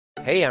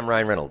Hey, I'm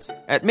Ryan Reynolds.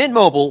 At Mint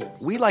Mobile,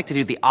 we like to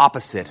do the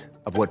opposite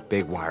of what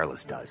Big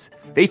Wireless does.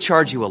 They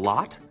charge you a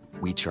lot,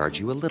 we charge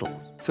you a little.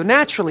 So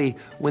naturally,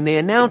 when they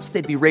announced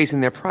they'd be raising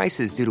their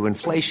prices due to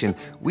inflation,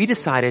 we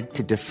decided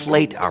to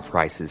deflate our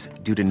prices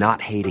due to not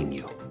hating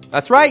you.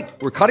 That's right.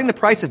 We're cutting the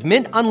price of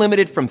Mint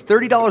Unlimited from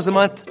 $30 a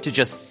month to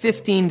just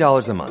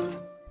 $15 a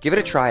month. Give it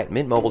a try at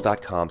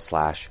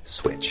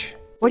mintmobile.com/switch.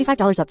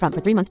 $45 up front for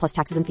 3 months plus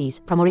taxes and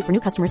fees. Promo rate for new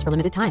customers for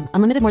limited time.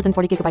 Unlimited more than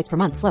 40 gigabytes per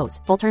month. Slows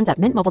full terms at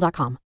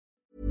mintmobile.com.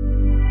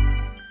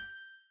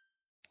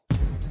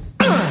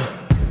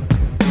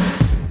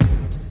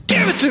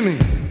 Give it to me.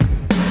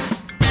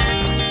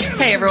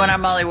 Hey everyone,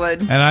 I'm Molly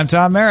Wood. And I'm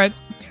Tom Merritt.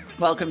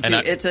 Welcome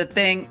to It's a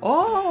Thing.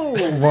 Oh,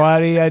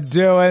 what are you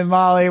doing,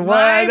 Molly Wood?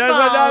 My There's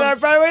fault. another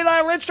friend. We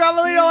like Rich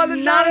Travelino on the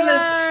not in the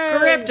show.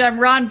 script. I'm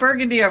Ron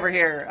Burgundy over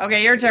here.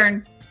 Okay, your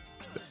turn.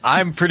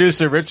 I'm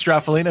producer Rich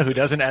Straffolino, who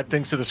doesn't add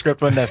things to the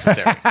script when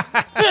necessary.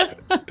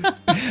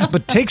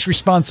 But takes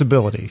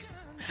responsibility.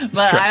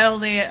 But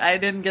I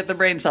didn't get the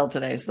brain cell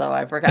today, so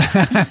I forgot.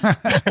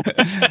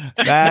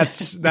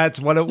 That's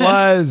what it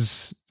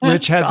was.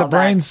 Rich had the Call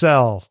brain back.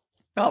 cell.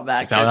 Call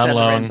back. Sound Rich had the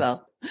alone. brain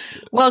cell.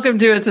 Welcome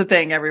to It's a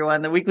Thing,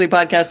 everyone, the weekly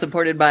podcast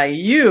supported by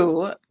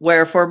you,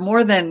 where for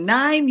more than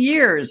 9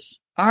 years,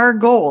 our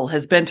goal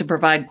has been to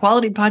provide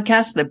quality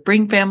podcasts that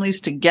bring families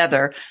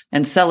together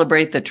and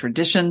celebrate the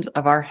traditions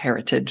of our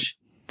heritage.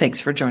 Thanks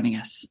for joining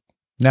us.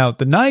 Now,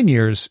 the 9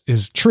 years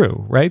is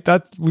true, right?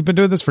 That we've been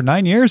doing this for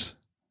 9 years?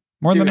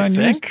 More than Do you 9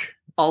 years?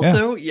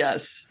 Also,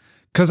 yes.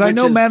 Because I Which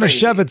know is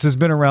Manischewitz has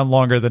been around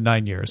longer than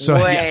 9 years. So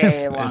Way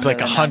longer It's like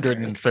than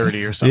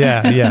 130 or something.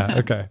 yeah,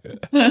 okay.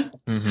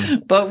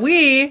 But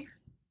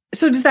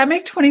so does that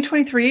make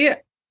 2023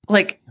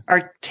 like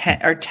our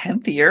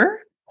 10th year?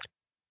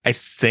 I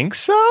think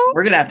so.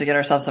 We're going to have to get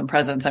ourselves some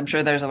presents. I'm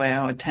sure there's a way.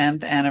 A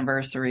 10th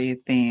anniversary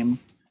theme.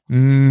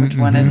 Mm, Which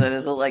one is it?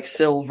 Is it like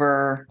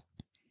silver?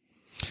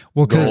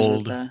 Well, because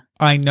Gold.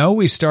 I know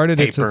we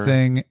started It's a Paper.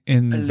 Thing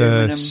in Aluminum.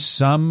 the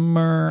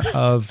summer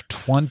of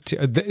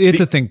It's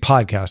a Thing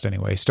podcast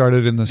anyway.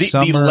 Started in the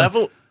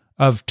summer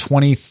of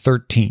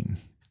 2013.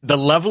 The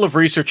level of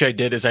research I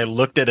did is I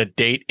looked at a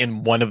date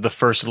in one of the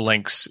first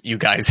links you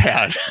guys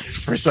had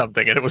for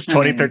something, and it was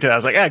 2013. I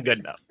was like, good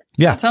enough.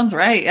 Yeah. That sounds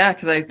right. Yeah.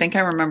 Because I think I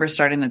remember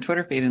starting the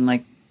Twitter feed in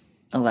like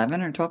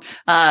 11 or 12.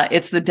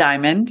 It's the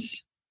diamond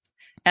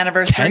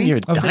anniversary. 10-year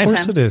Of diamond.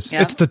 course it is.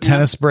 Yeah. It's the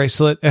tennis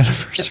bracelet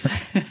anniversary.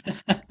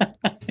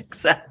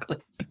 Exactly.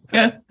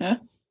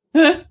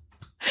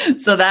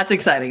 So that's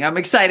exciting. I'm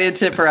excited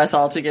for us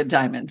all to get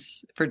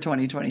diamonds for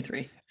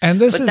 2023. And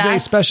this But is a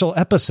that's- special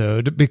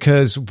episode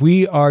because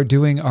we are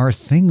doing our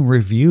Thing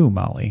review,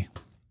 Molly.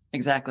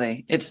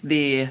 Exactly. It's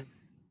the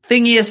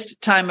thingiest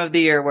time of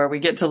the year where we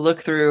get to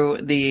look through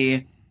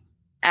the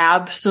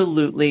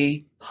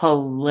absolutely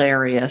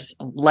hilarious,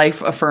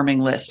 life-affirming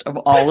list of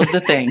all of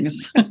the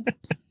things.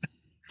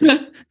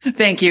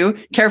 Thank you.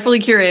 Carefully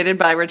curated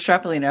by Rich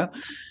Trapolino.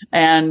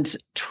 And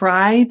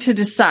try to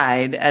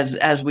decide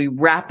as we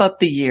wrap up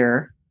the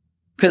year,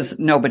 because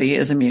nobody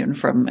is immune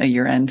from a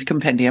year-end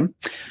compendium,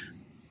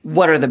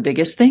 what are the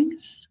biggest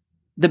things,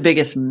 the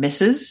biggest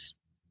misses,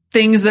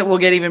 things that will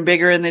get even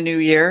bigger in the new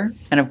year,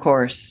 and of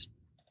course,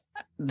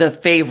 the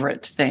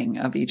favorite thing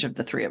of each of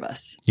the three of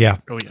us. Yeah.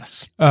 Oh,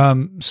 yes.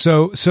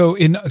 So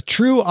in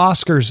true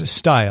Oscars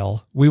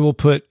style, we will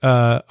put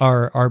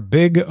our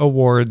big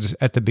awards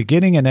at the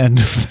beginning and end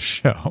of the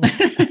show.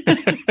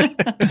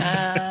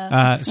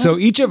 So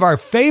each of our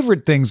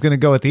favorite things going to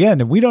go at the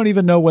end, and we don't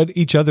even know what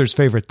each other's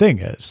favorite thing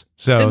is.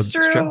 So It's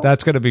true.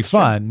 that's going to be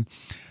fun.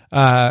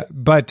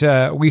 But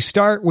we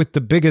start with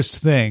the biggest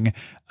thing.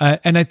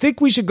 And I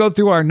think we should go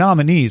through our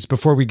nominees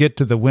before we get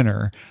to the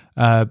winner,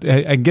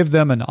 and give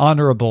them an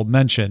honorable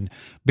mention,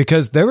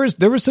 because there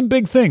were some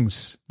big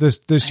things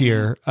this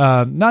year.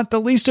 Not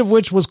the least of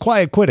which was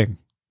Quiet Quitting.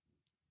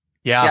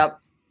 Yeah.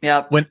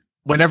 Yep.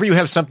 Whenever you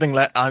have something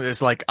that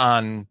is like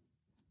on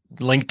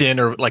LinkedIn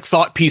or like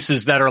thought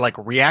pieces that are like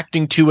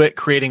reacting to it,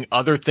 creating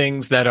other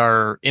things that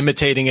are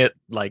imitating it,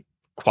 like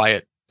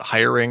Quiet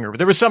Hiring, or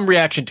there was some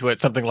reaction to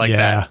it, something like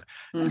that.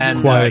 Mhm.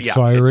 And Quiet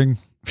Firing.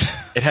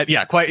 It had,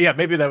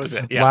 maybe that was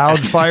it. Yeah. Loud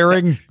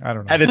Firing. I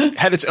don't know.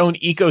 had its own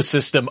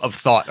ecosystem of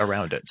thought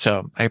around it.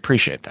 So I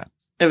appreciate that.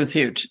 It was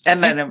huge.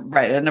 And then,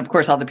 right. And of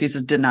course, all the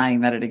pieces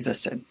denying that it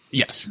existed.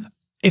 Yes.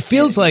 It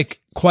feels like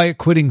Quiet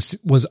Quitting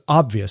was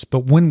obvious,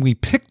 but when we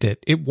picked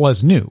it, it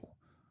was new.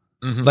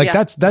 Mhm. Like Yeah.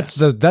 that's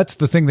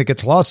the thing that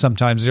gets lost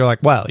sometimes. You're like,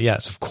 well,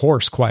 yes, of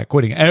course, Quiet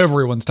Quitting.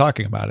 Everyone's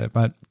talking about it,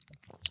 but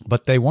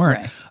they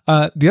weren't.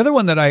 Right. The other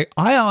one that I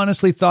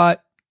honestly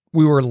thought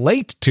we were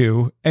late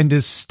to and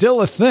is still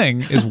a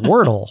thing is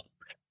Wordle.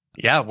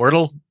 Yeah.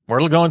 Wordle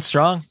going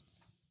strong.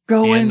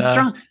 Going And,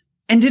 strong.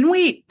 And didn't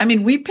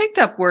we picked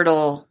up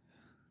Wordle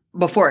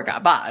before it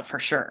got bought for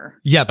sure.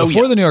 Yeah,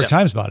 before yeah, the New York yeah.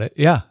 Times bought it.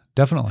 Yeah,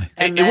 definitely.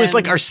 And It was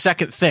then- like our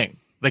second thing,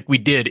 like we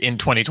did in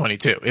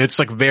 2022. It's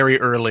like very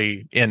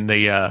early in the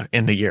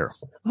year.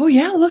 Oh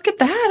yeah, look at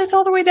that. It's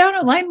all the way down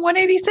at line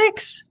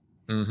 186.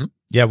 Mm-hmm.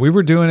 Yeah, we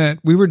were doing it.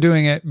 We were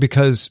doing it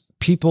because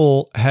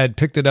people had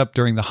picked it up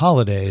during the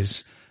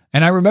holidays,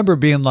 And I remember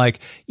being like,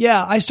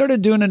 yeah, I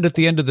started doing it at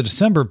the end of the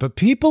December, but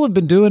people have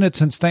been doing it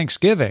since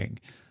Thanksgiving.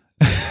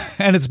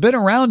 And it's been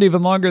around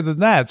even longer than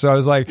that. So I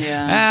was like,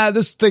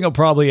 this thing will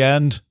probably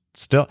end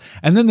still.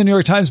 And then the New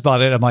York Times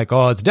bought it. I'm like,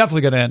 oh, it's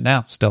definitely going to end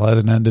now. Still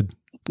hasn't ended.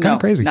 Kind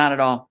of crazy. Not at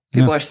all.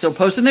 People are still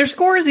posting their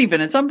scores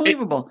even. It's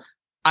unbelievable.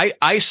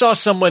 I saw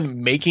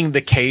someone making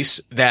the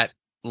case that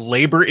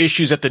labor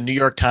issues at the New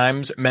York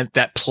Times meant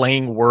that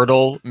playing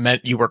Wordle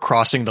meant you were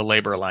crossing the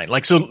labor line.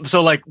 Like, so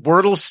like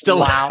Wordle's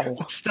still,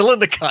 still in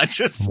the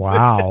consciousness.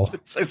 Wow.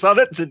 I saw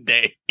that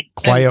today.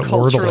 Quiet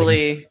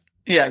Wordling.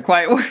 Yeah,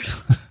 quiet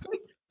Wordling.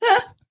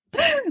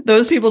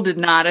 Those people did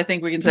not, I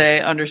think we can say,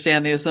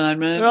 understand the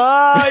assignment.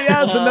 Ah,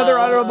 yes, another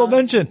honorable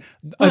mention.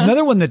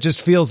 Another one that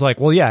just feels like,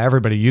 well, yeah,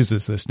 everybody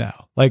uses this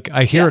now. Like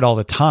I hear it all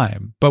the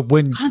time. But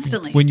when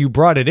you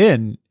brought it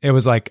in, it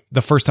was like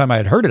the first time I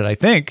had heard it, I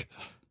think.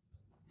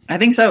 I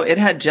think so. It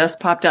had just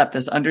popped up,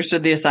 this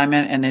understood the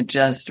assignment, and it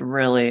just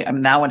really, I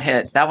mean, that one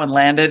hit. That one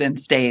landed and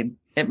stayed.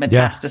 It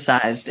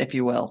metastasized, if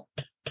you will.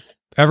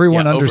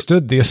 Everyone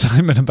understood the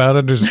assignment about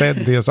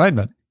understanding the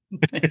assignment.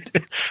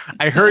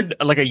 I heard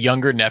like a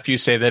younger nephew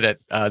say that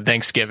at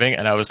Thanksgiving,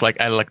 and I was like,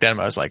 I looked at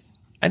him, I was like,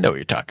 I know what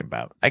you're talking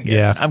about. I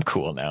get it. I'm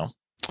cool now.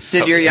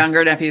 Did your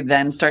younger nephew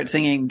then start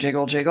singing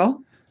Jiggle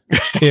Jiggle?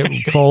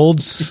 It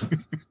folds.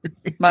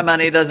 My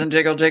money doesn't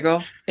jiggle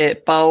jiggle.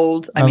 It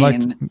folds. I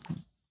mean,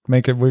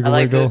 make it wiggle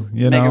wiggle.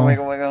 Make it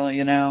wiggle wiggle.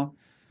 You know.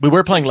 We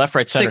were playing left,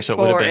 right, center, so it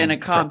would have been in a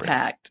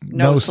compact.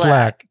 No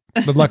slack.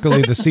 But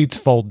luckily the seats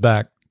fold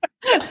back.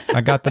 I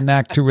got the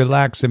knack to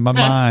relax in my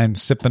mind,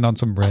 sipping on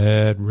some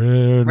red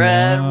wine.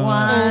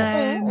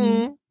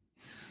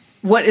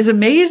 What is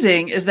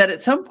amazing is that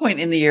at some point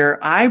in the year,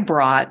 I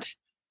brought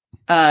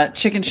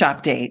Chicken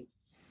Shop Date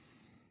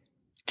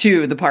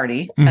to the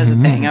party as a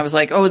thing. I was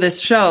like, oh,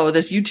 this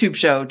YouTube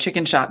show,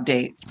 Chicken Shop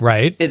Date,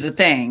 is a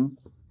thing.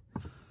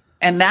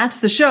 And that's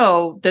the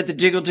show that the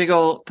Jiggle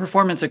Jiggle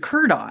performance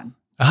occurred on.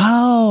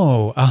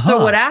 Oh,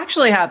 So what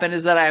actually happened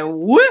is that I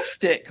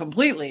whiffed it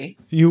completely.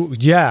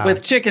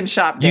 With Chicken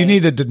Shop Date. You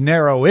needed to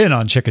narrow in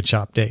on Chicken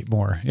Shop Date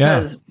more. Yeah.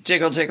 Because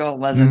Jiggle Jiggle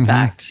was in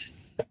fact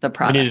the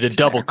product. We needed to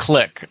double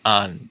click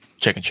on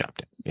Chicken Shop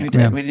Date. Yeah. We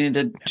did. Yeah. We needed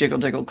to jiggle,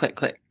 jiggle, click,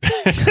 click.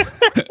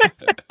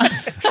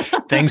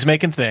 Things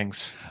making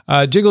things.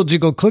 Jiggle,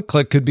 jiggle, click,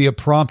 click could be a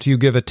prompt you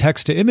give a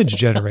text to image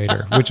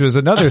generator, which was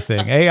another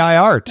thing. AI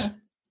art.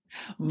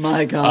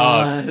 My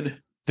God.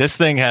 This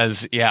thing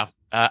has,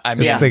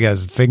 this thing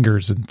has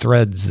fingers and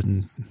threads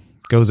and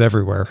goes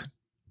everywhere.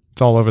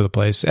 It's all over the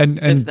place. And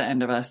it's the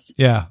end of us.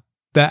 Yeah.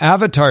 The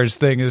avatars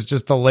thing is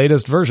just the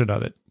latest version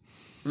of it.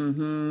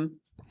 Mm-hmm.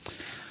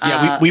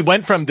 Yeah, we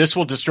went from this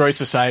will destroy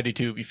society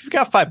to if you've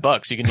got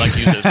 $5, you can like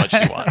use it as much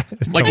as you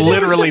want. Like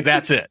literally,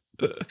 that's it.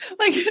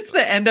 Like it's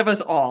the end of us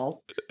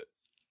all.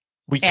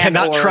 We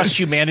cannot trust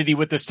humanity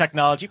with this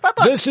technology.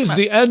 $5. This is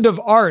the end of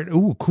art.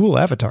 Ooh, cool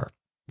avatar.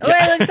 Oh,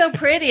 it looks so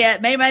pretty.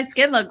 It made my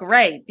skin look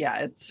great.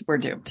 Yeah, we're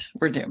doomed.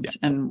 We're doomed,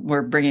 and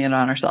we're bringing it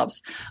on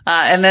ourselves.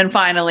 And then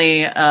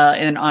finally,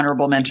 in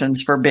honorable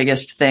mentions for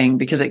biggest thing,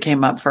 because it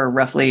came up for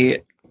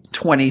roughly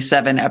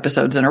 27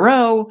 episodes in a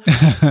row,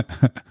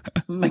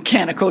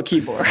 mechanical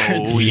keyboards.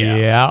 Oh,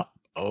 yeah.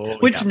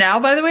 Which now,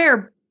 by the way,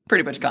 are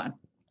pretty much gone.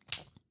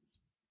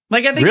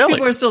 Like, I think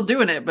people are still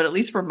doing it, but at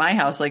least for my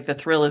house, like, the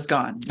thrill is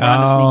gone. We're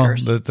on the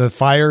sneakers. The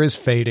fire is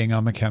fading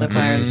on mechanical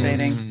keyboards. The fire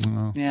is fading.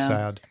 Oh, yeah.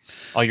 Sad.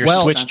 All your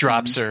switch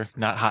drops are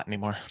not hot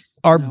anymore.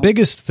 Our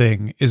biggest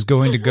thing is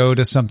going to go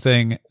to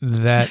something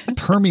that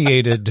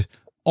permeated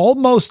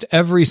almost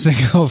every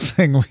single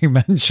thing we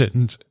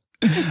mentioned.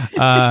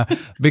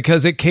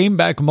 Because it came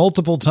back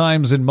multiple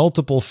times in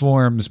multiple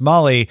forms.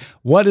 Molly,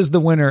 what is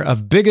the winner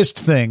of biggest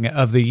thing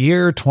of the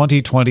year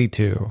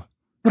 2022?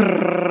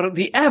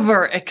 The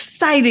ever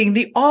exciting,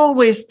 the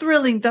always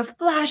thrilling, the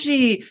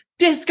flashy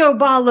disco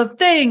ball of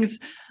things,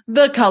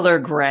 the color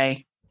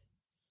gray.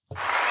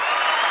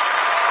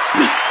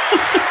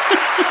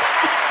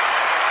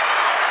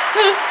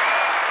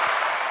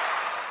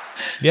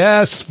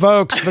 Yes,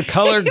 folks, the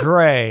color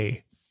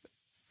gray.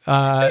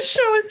 This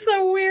show is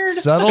so weird.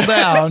 Settle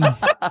down.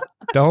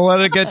 Don't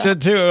let it get you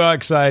too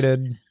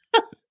excited.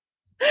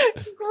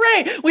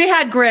 Gray. We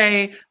had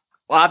gray.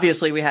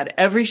 Obviously, we had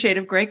every shade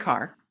of gray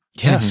car.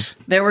 Yes.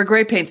 There were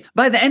gray paints.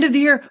 By the end of the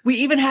year, we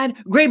even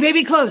had gray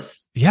baby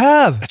clothes.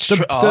 Yeah. That's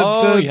true.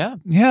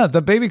 Yeah,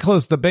 the baby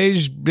clothes, the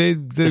beige,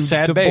 the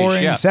sad beige,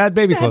 boring, sad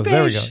baby clothes.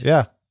 There we go.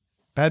 Yeah.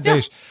 Bad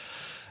beige.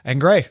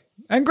 And gray.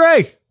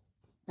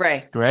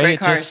 Gray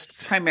cars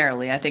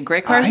primarily. I think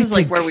gray cars is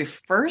like where we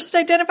first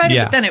identified it,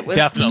 but then it was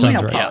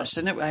nail polished.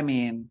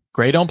 And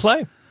gray don't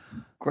play.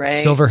 Gray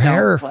silver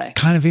hair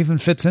kind of even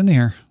fits in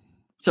here.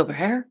 Silver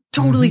hair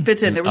totally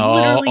fits in. There was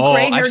literally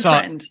gray hair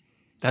threatened.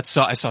 I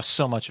saw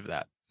so much of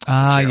that.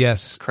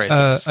 Yes.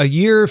 A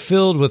year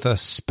filled with a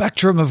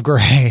spectrum of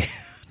gray.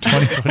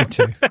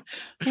 2022.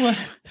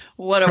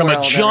 What a From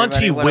world, a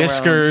jaunty everybody.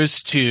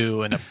 whiskers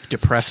to a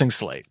depressing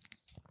slate.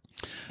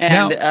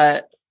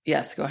 And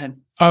yes, go ahead.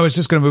 I was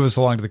just going to move us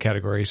along to the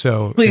category.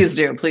 So please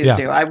do.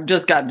 I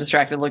just got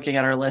distracted looking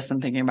at our list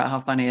and thinking about how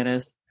funny it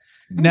is.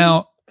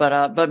 Now,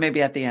 but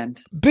maybe at the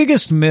end.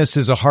 Biggest miss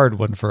is a hard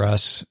one for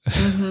us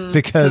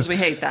because we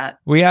hate that.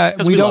 We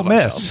don't love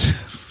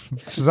miss.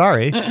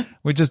 Sorry,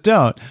 we just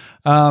don't.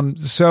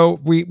 So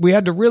we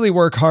had to really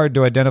work hard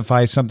to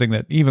identify something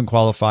that even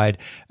qualified,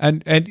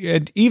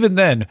 and even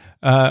then,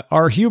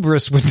 our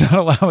hubris would not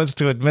allow us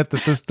to admit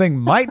that this thing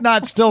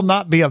might still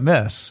not be a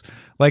miss.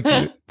 Like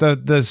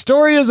the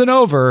story isn't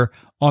over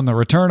on the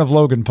return of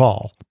Logan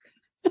Paul.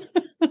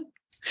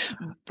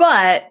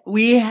 But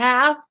we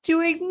have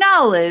to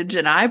acknowledge,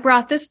 and I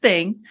brought this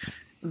thing,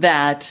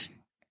 that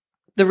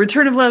the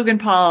return of Logan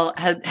Paul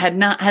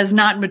has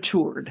not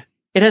matured.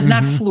 It has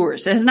not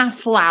flourished. It has not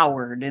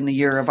flowered in the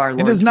year of our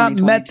Lord. It has not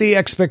met the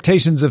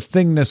expectations of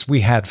thingness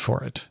we had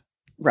for it.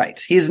 Right.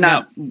 He's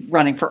not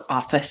running for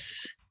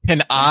office.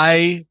 Can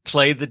I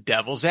play the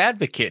devil's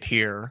advocate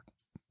here?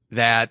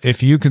 That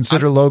if you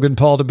consider Logan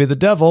Paul to be the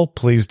devil,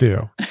 please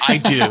do. I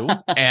do,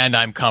 and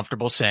I'm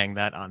comfortable saying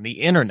that on the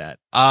internet.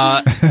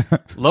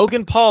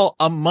 Logan Paul,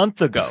 a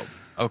month and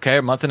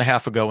a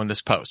half ago in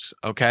this post,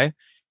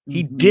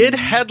 he did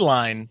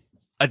headline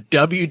a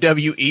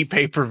WWE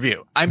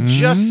pay-per-view. I'm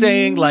just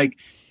saying, like,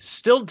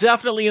 still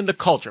definitely in the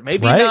culture.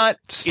 Maybe not.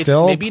 It's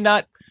maybe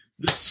not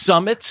the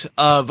summit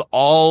of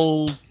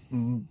all,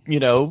 YouTubery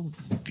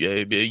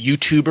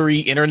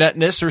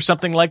internetness or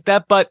something like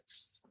that, but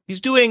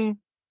he's doing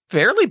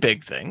fairly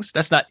big things.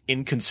 That's not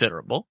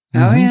inconsiderable.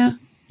 Oh, yeah.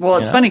 Well,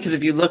 it's funny because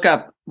if you look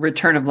up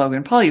return of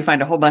Logan Paul, you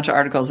find a whole bunch of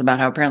articles about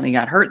how apparently he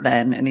got hurt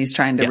then, and he's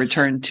trying to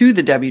return to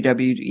the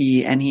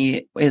WWE, and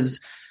he is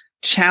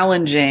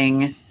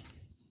challenging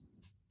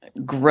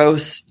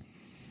gross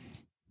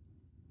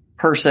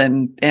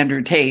person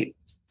Andrew Tate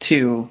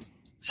to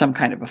some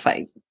kind of a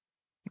fight.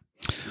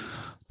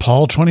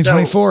 Paul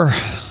 2024.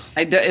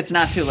 It's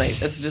not too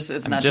late. It's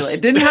not too late.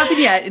 It didn't happen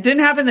yet. It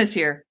didn't happen this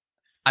year.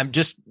 I'm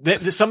just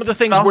some of the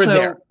things were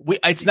there.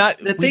 It's not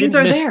the things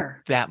are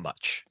there that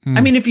much.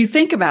 I mean, if you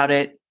think about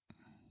it,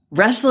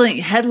 wrestling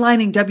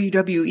headlining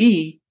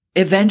WWE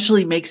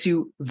eventually makes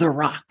you The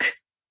Rock.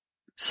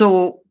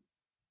 So,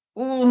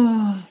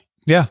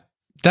 yeah,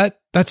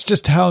 that's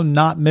just how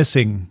not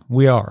missing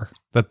we are.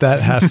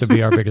 That has to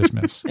be our biggest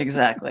miss.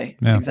 Exactly.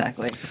 Yeah.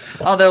 Exactly.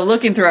 Although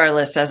looking through our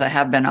list, as I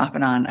have been off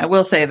and on, I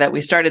will say that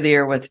we started the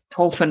year with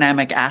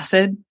tolfenamic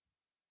acid,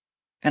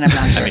 and I'm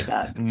not sure of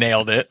that.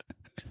 Nailed it.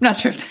 Not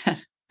sure of that.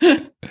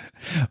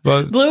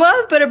 Blew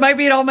up, but it might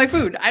be in all my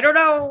food. I don't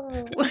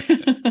know.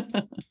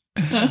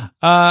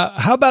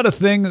 How about a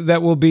thing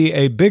that will be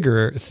a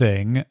bigger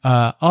thing?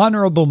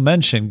 Honorable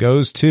mention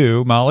goes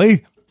to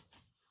Molly.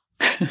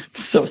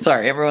 So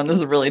sorry, everyone. This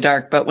is really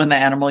dark, but when the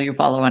animal you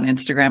follow on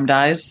Instagram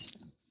dies.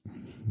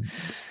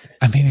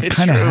 I mean, it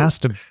kind of has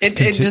to. It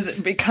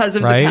just because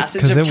of the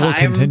passage of time. Because it will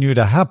continue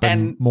to happen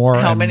and more.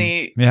 How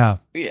many? Yeah.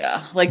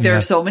 Like there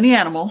are so many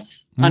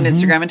animals on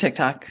Instagram and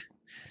TikTok.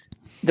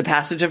 The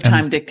passage of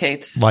time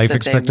dictates life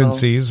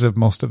expectancies of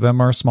most of them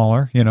are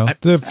smaller.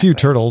 The few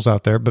turtles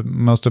out there, but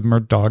most of them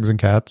are dogs and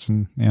cats.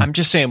 And I'm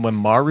just saying, when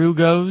Maru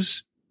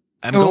goes,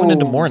 I'm going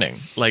into mourning.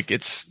 Like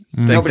it's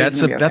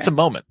that's a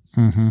moment.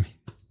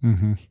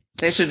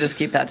 They should just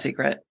keep that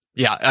secret.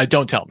 Yeah,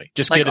 don't tell me.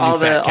 Just like get a new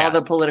fat cat. all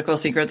the political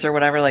secrets or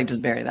whatever. Like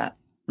just bury that.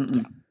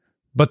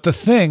 But the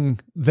thing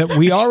that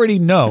we already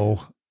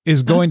know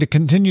is going to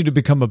continue to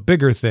become a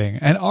bigger thing,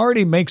 and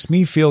already makes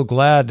me feel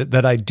glad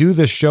that I do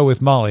this show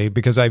with Molly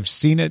because I've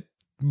seen it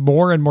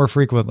more and more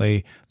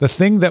frequently. The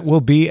thing that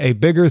will be a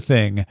bigger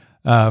thing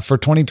for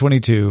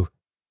 2022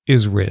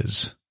 is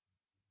Riz.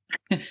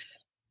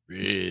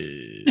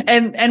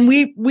 And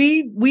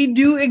we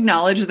do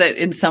acknowledge that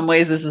in some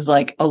ways this is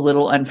like a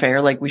little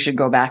unfair. Like we should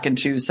go back and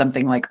choose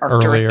something like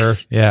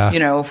Arcturus,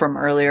 from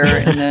earlier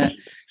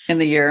in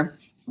the year.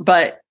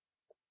 But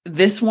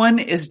this one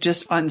is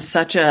just on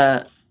such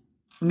a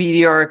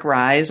meteoric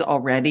rise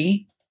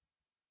already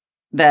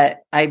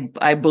that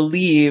I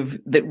believe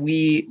that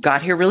we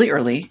got here really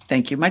early.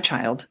 Thank you, my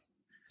child.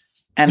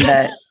 And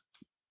that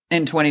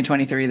in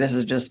 2023, this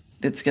is just,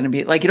 it's going to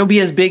be like, it'll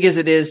be as big as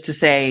it is to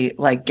say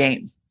like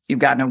game. You've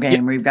got no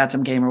game or you've got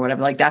some game or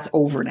whatever. Like that's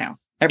over now.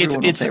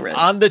 Everyone will say Riz.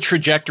 On the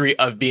trajectory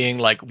of being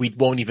like, we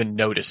won't even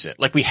notice it.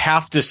 Like we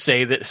have to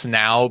say this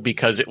now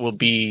because it will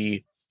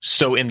be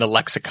so in the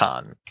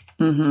lexicon.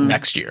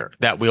 Next year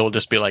that we'll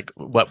just be like,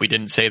 what, we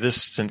didn't say this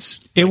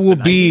since it will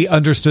be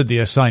understood the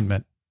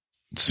assignment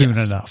soon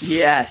enough.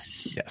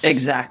 Yes,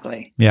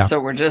 exactly. Yeah. So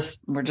we're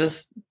just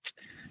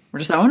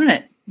owning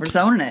it. We're just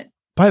owning it.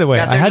 By the way,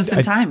 I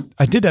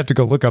did have to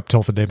go look up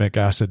tolfenamic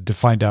acid to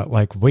find out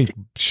like, wait,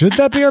 should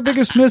that be our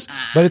biggest miss?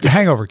 But it's a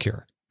hangover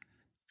cure.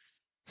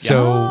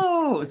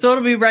 So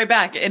it'll be right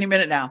back any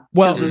minute now.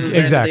 Well,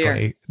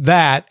 exactly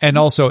that. And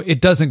also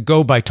it doesn't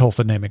go by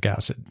tolfenamic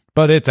acid,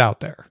 but it's out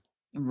there.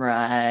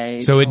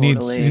 Right. So it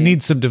needs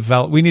some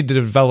we need to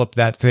develop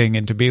that thing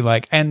and to be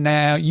like, and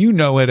now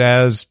it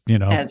as,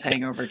 as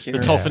hangover cure.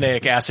 The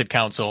Tolfenaic Acid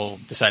Council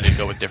decided to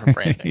go with different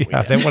branding.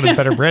 They wanted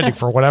better branding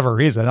for whatever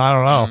reason. I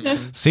don't know.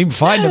 Seemed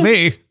fine to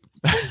me.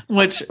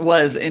 Which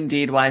was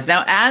indeed wise.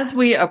 Now, as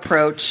we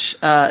approach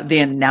the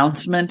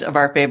announcement of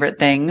our favorite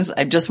things,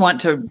 I just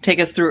want to take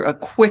us through a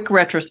quick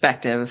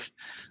retrospective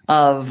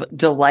of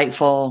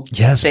delightful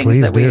things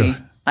that we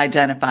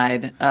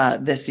identified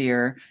this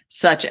year,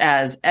 such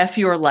as F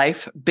Your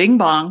Life, Bing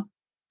Bong.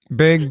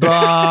 Bing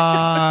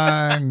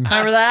Bong.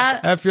 Remember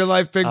that? F Your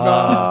Life, Bing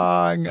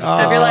Bong.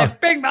 F Your Life,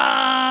 Bing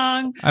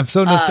Bong. I'm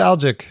so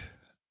nostalgic.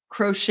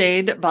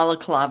 Crocheted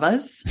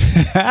balaclavas.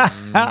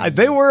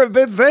 They were a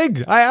big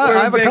thing. I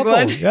have a couple.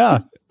 One. Yeah.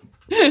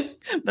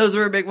 Those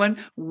were a big one.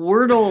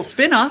 Wordle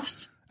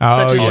spin-offs, Oh,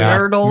 such as yeah.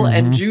 Hurdle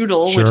and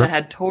Joodle, Sure. which I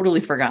had totally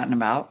forgotten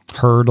about.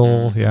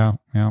 Hurdle. Yeah.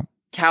 Yeah.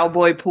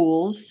 Cowboy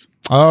pools.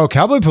 Oh,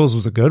 Cowboy Pools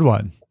was a good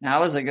one. That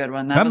was a good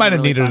one. That was might a have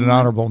really needed fun an one.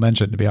 honorable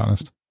mention, to be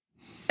honest.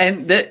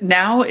 And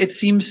now it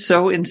seems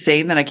so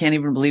insane that I can't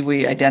even believe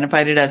we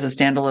identified it as a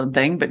standalone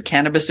thing, but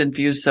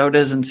cannabis-infused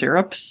sodas and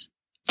syrups.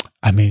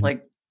 I mean,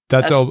 Like,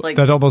 that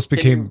almost can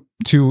became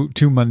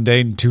too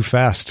mundane too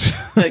fast.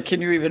 can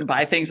you even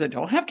buy things that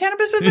don't have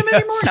cannabis in them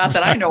anymore? Not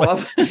that I know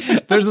of.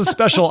 There's a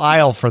special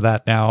aisle for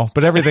that now,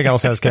 but everything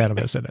else has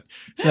cannabis in it.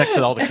 It's next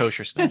to all the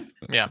kosher stuff.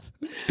 Yeah.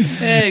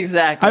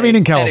 Exactly. I mean,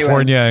 in Anyway,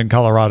 California and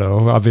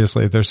Colorado,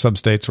 obviously, there's some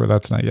states where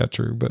that's not yet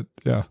true, but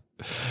yeah.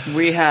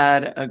 we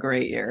had a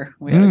great year.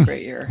 We had a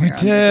great year. We here on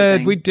It's a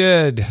Thing. We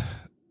did.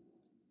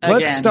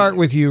 Let's Again. start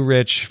with you,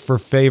 Rich, for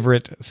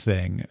favorite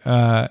thing.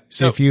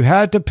 So- if you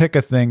had to pick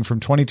a thing from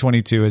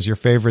 2022 as your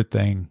favorite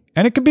thing,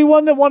 and it could be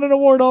one that won an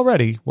award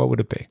already, what would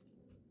it be?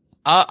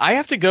 I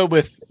have to go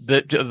with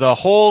the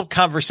whole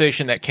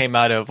conversation that came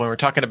out of when we're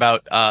talking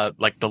about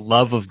like the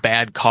love of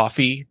bad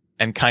coffee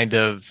and kind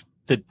of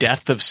the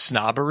death of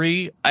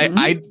snobbery.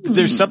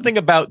 There's something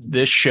about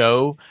this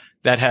show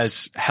that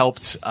has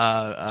helped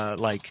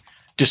like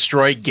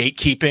destroy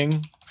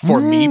gatekeeping for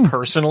me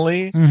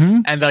personally,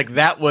 and like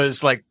that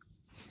was like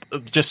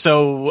just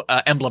so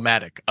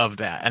emblematic of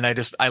that. And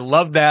I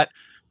love that.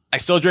 I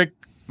still drink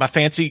my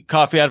fancy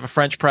coffee out of a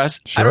French press.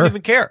 I don't Sure.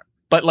 even care.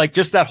 But like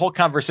just that whole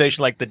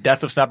conversation, like the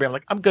death of snobbery, I'm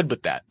like, I'm good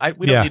with that.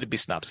 We don't Yeah. need to be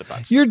snobs about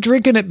stuff. You're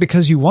drinking it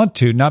because you want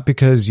to, not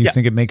because you Yeah.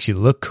 think it makes you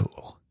look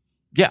cool.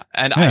 Yeah.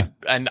 And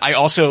I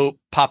also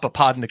pop a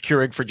pod in the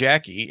Keurig for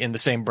Jackie in the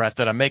same breath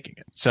that I'm making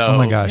it. So, Oh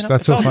my gosh,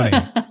 that's so it's all funny.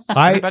 good.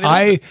 Everybody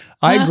loves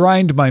I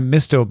grind my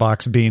Misto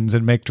box beans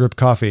and make drip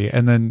coffee,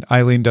 and then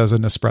Eileen does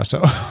an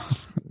espresso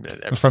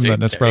from See, the there you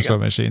Nespresso go.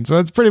 machine. So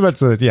it's pretty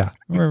much we're That's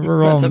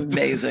all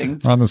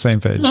amazing. we're on the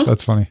same page.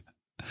 That's funny.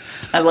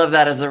 I love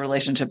that as a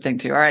relationship thing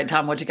too. All right,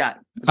 Tom, what you got?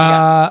 What you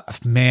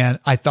got? Man,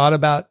 I thought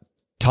about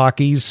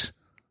Takis.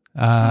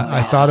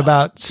 I thought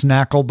about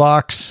Snackle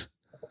Box.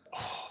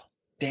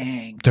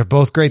 Dang, They're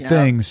both great Yep.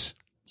 things,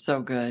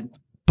 so good.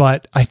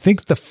 but I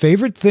think the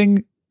favorite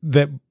thing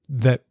that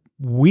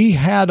we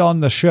had on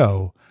the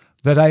show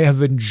that I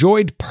have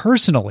enjoyed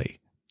personally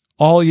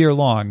all year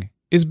long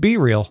is Be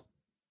Real.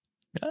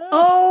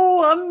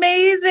 Oh,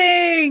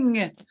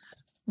 amazing.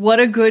 What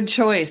a good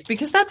choice,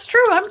 because that's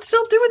true. I'm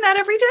still doing that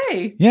every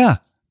day. Yeah.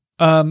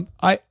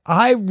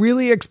 I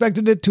really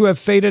expected it to have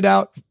faded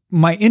out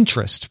my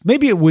interest.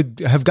 Maybe it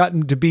would have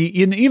gotten to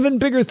be an even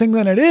bigger thing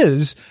than it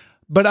is,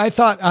 but I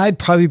thought I'd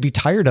probably be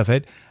tired of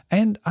it.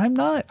 And I'm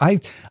not. I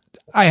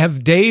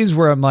have days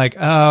where I'm like,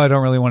 oh, I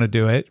don't really want to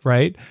do it.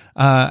 Right.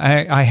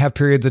 I have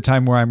periods of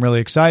time where I'm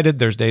really excited.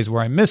 There's days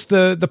where I miss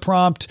the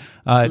prompt,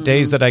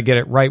 days that I get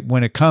it right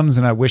when it comes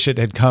and I wish it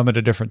had come at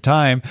a different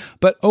time.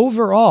 But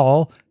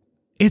overall,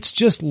 it's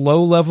just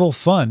low level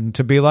fun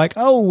to be like,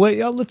 oh,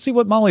 wait, let's see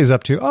what Molly's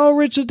up to. Oh,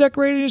 Rich is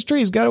decorating his tree.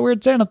 He's got a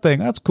weird Santa thing.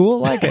 That's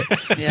cool. I like it.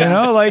 Yeah. You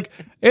know, like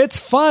it's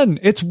fun.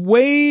 It's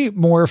way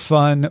more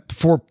fun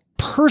for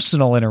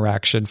personal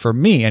interaction for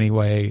me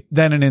anyway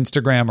than an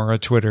Instagram or a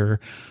Twitter,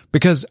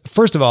 because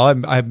first of all,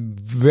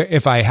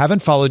 if I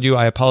haven't followed you,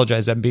 I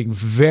apologize. I'm being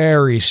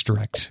very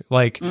strict.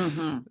 Like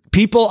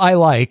people I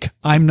like,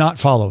 I'm not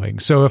following.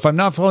 So if I'm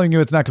not following you,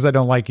 it's not because I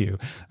don't like you.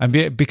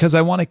 Because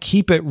I want to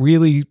keep it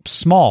really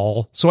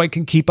small so I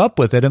can keep up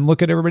with it and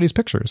look at everybody's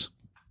pictures.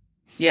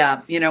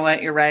 Yeah, you know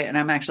what? You're right. And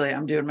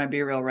I'm doing my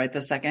Be Real right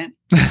this second,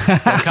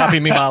 Don't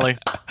copy me, Molly.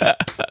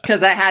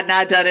 because I had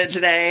not done it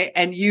today.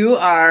 And you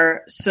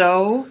are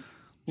so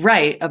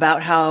right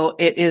about how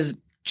it is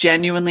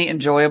genuinely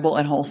enjoyable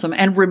and wholesome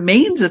and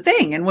remains a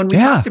thing. And when we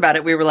Yeah. talked about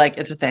it, we were like,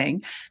 it's a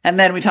thing. And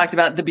then we talked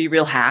about the Be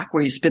Real hack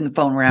where you spin the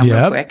phone around real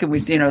Yep. quick, and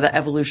the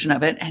evolution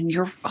of it. And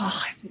I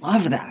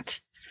love that.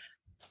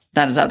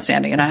 That is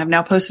outstanding. And I have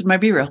now posted my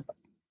Be Real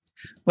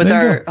with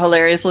There you our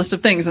hilarious list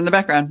of things in the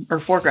background or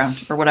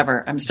foreground or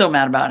whatever. I'm still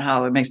mad about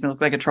how it makes me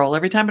look like a troll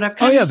every time, but I've Oh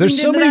kind yeah, of there's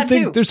so leaned into many that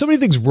things. too. There's so many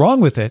things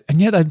wrong with it, and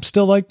yet I'm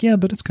still like, yeah,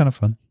 but it's kind of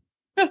fun.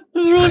 This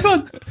is really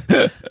fun.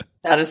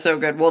 That is so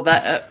good. Well,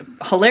 that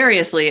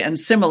hilariously and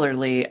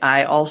similarly,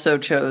 I also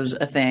chose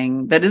a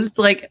thing that is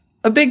like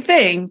a big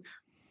thing,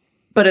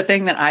 but a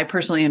thing that I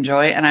personally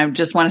enjoy. And I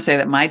just want to say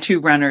that my two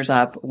runners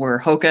up were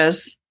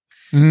Hoka's,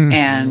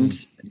 and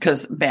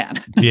because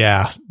man,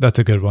 Yeah, that's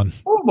a good one.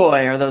 oh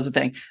boy, are those a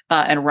thing.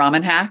 And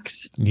ramen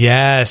hacks,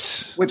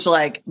 Yes. which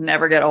like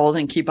never get old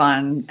and keep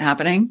on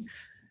happening.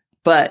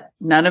 But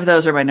none of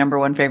those are my number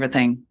one favorite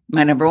thing.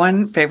 My number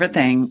one favorite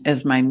thing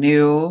is my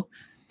new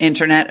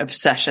internet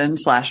obsession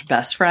 /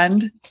 best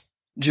friend,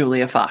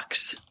 Julia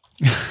Fox.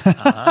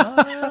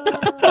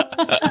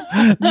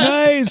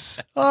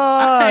 Nice.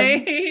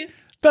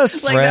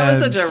 Best friend. Like, that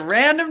was such a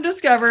random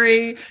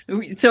discovery.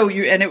 So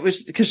and it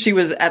was because she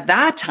was at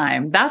that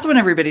time, that's when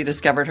everybody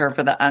discovered her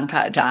for the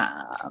Uncut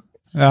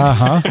Gems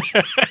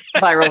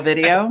viral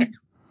video.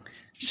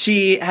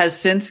 She has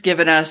since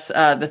given us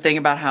the thing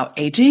about how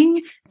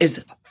aging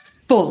is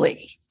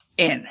fully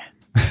in.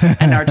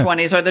 And our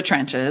 20s are the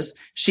trenches.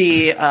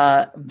 She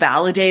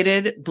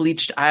validated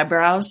bleached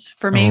eyebrows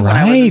for me when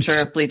I wasn't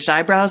sure if bleached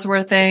eyebrows were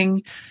a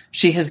thing.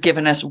 She has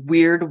given us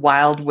weird,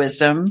 wild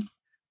wisdom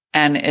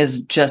and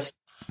is just,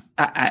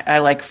 I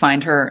like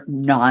find her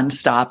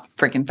nonstop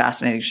freaking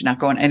fascinating. She's not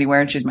going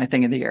anywhere and she's my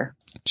thing of the year.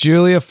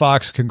 Julia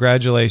Fox,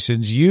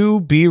 congratulations.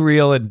 You, Be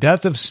Real, and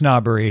Death of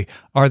Snobbery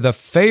are the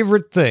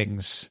favorite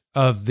things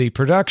of the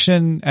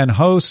production and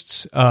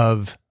hosts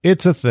of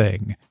It's a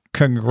Thing.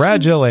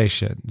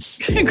 Congratulations.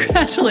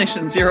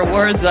 Congratulations. Your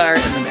awards are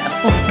in the mail.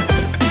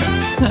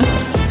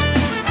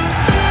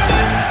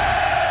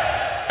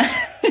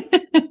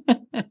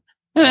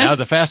 Now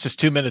the fastest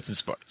 2 minutes in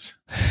sports.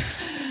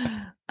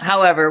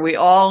 However, we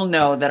all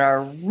know that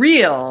our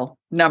real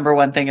number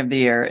one thing of the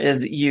year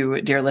is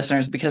you, dear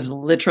listeners, because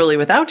literally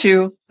without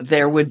you,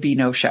 there would be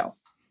no show.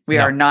 We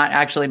are not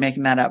actually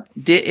making that up.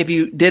 If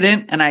you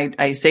didn't, and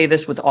I say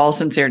this with all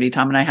sincerity,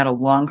 Tom and I had a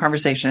long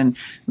conversation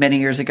many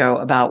years ago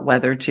about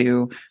whether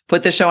to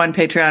put the show on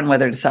Patreon,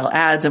 whether to sell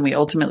ads. And we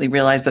ultimately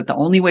realized that the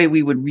only way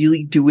we would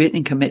really do it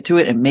and commit to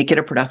it and make it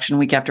a production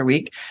week after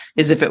week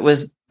is if it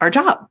was our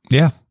job.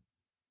 Yeah.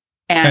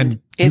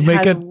 And it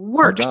has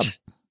worked.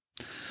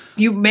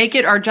 You make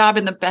it our job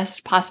in the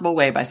best possible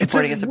way by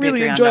supporting us at Patreon.com. It's a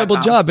really enjoyable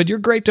job, and you're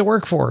great to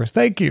work for.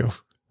 Thank you.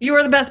 You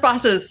are the best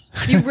bosses.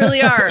 You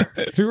really are.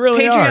 You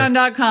really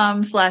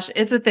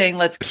Patreon.com/It's a Thing.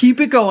 Let's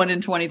keep it going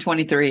in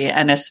 2023.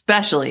 And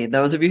especially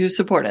those of you who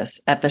support us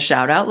at the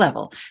shout out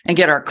level and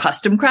get our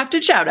custom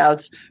crafted shout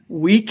outs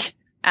week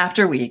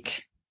after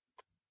week.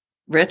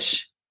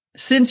 Rich,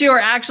 since you're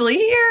actually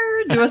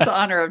here, do us the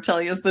honor of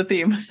telling us the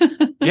theme.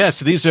 Yes,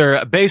 these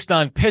are based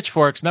on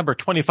Pitchfork's number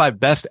 25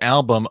 best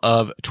album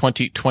of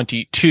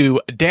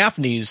 2022,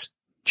 Daphne's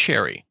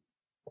Cherry.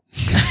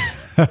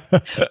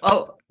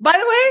 Oh, by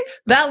the way,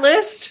 that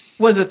list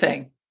was a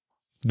thing.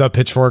 The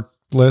Pitchfork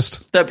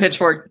list? The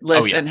Pitchfork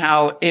list and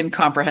how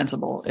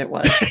incomprehensible it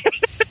was.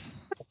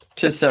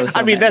 Just so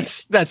I mean, many.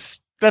 that's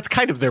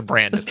kind of their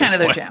brand. It's kind of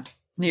their jam.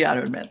 You got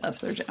to admit, that's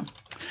their jam.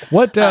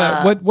 What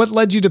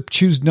led you to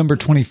choose number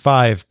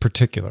 25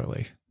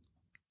 particularly?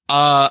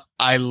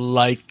 I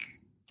like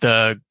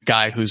the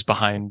guy who's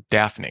behind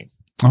Daphne.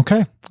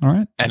 Okay. All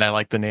right. And I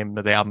like the name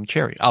of the album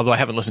Cherry, although I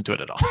haven't listened to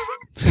it at all.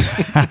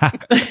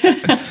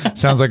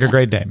 Sounds like a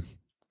great name.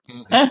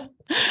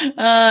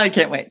 I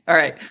can't wait. All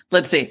right.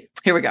 Let's see.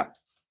 Here we go.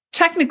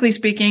 Technically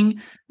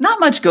speaking, not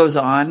much goes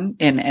on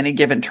in any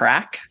given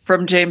track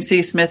from James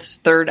C. Smith's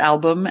third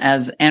album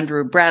as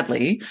Andrew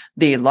Bradley,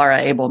 the Laura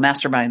Abel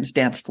Mastermind's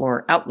dance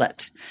floor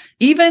outlet.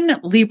 Even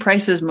Lee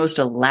Price's most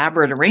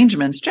elaborate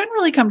arrangements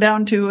generally come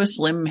down to a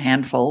slim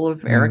handful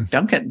of Eric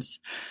Duncan's.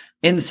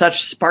 In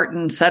such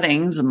Spartan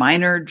settings,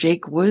 minor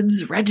Jake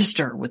Woods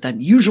register with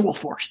unusual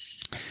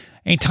force.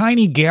 A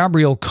tiny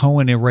Gabriel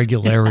Cohen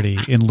irregularity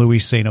in Louis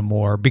St.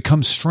 Amour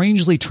becomes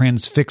strangely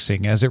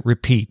transfixing as it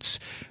repeats.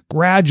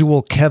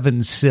 Gradual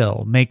Kevin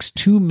Sill makes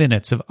 2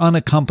 minutes of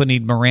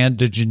unaccompanied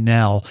Miranda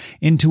Janelle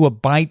into a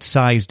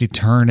bite-sized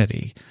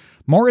eternity.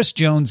 Morris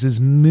Jones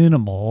is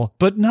minimal,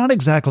 but not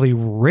exactly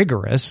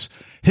rigorous.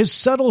 His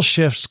subtle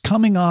shifts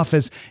coming off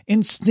as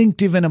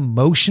instinctive and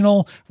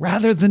emotional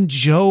rather than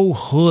Joe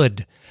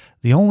Hood.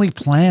 The only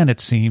plan, it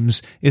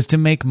seems, is to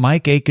make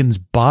Mike Aiken's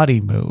body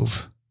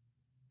move.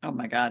 Oh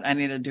my God, I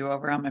need a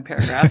do-over on my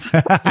paragraph.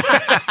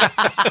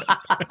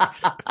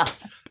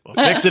 We'll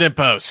fix it in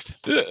post.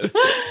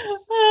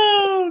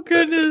 Oh,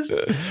 goodness.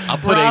 I'll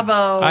put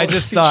Bravo. I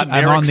just thought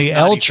I'm on the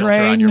L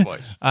train.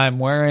 I'm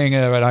wearing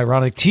an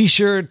ironic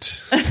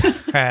t-shirt,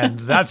 and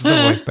that's the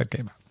voice that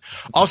came out.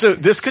 Also,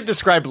 this could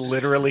describe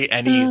literally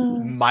any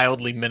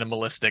mildly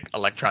minimalistic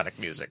electronic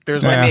music.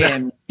 There's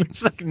like,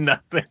 it's like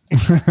nothing.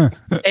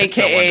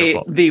 AKA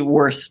so the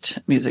worst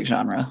music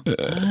genre.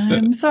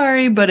 I'm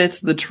sorry, but it's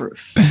the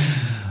truth.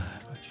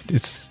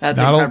 That's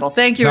incredible.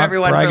 Thank you,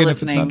 everyone, for listening.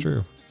 If it's not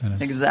true.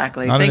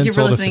 Exactly. Thank you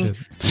for listening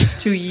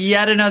to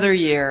yet another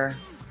year.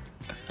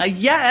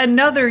 Yet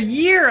another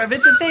year of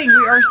It's a Thing.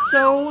 We are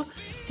so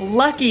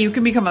lucky. You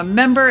can become a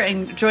member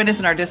and join us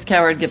in our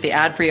Discord, get the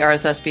ad-free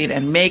RSS feed,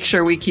 and make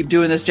sure we keep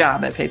doing this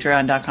job at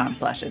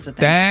patreon.com/It's a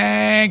Thing.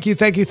 Thank you.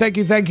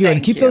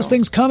 And keep those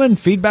things coming.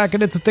 Feedback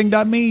at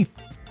it'sathing.me.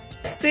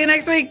 See you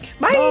next week.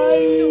 Bye.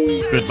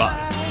 Goodbye.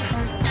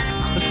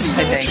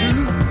 I think.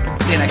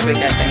 See you next week,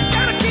 I think.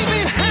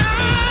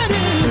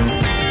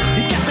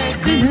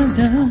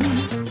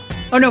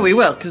 Oh, no, we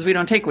will, because we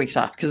don't take weeks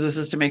off, because this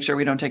is to make sure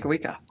we don't take a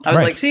week off. I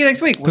was like, see you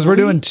next week. Because we're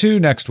doing 2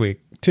 next week,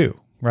 too,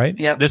 right?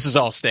 Yep. This is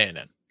all staying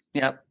in.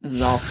 Yep. This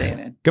is all staying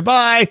in.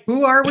 Goodbye.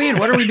 Who are we and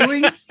what are we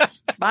doing?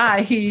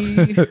 Bye.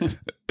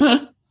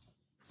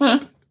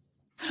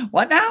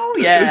 What now?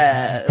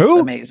 Yes.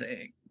 Who?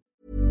 Amazing.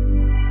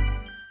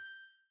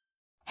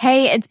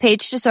 Hey, it's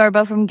Paige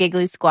DeSorbo from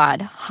Giggly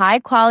Squad. High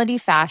quality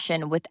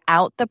fashion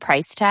without the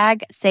price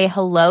tag. Say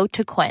hello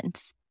to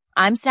Quince.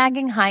 I'm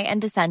snagging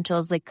high-end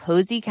essentials like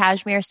cozy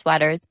cashmere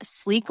sweaters,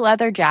 sleek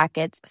leather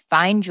jackets,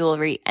 fine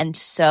jewelry, and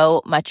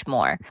so much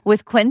more.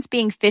 With Quince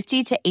being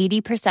 50 to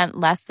 80%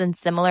 less than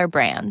similar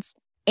brands.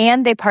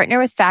 And they partner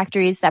with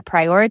factories that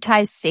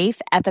prioritize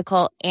safe,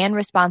 ethical, and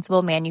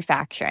responsible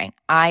manufacturing.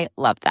 I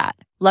love that.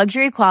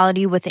 Luxury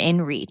quality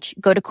within reach.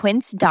 Go to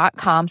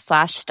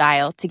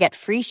quince.com/style to get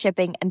free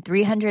shipping and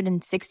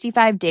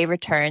 365-day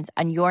returns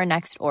on your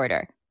next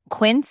order.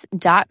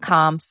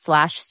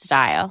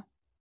 Quince.com/style.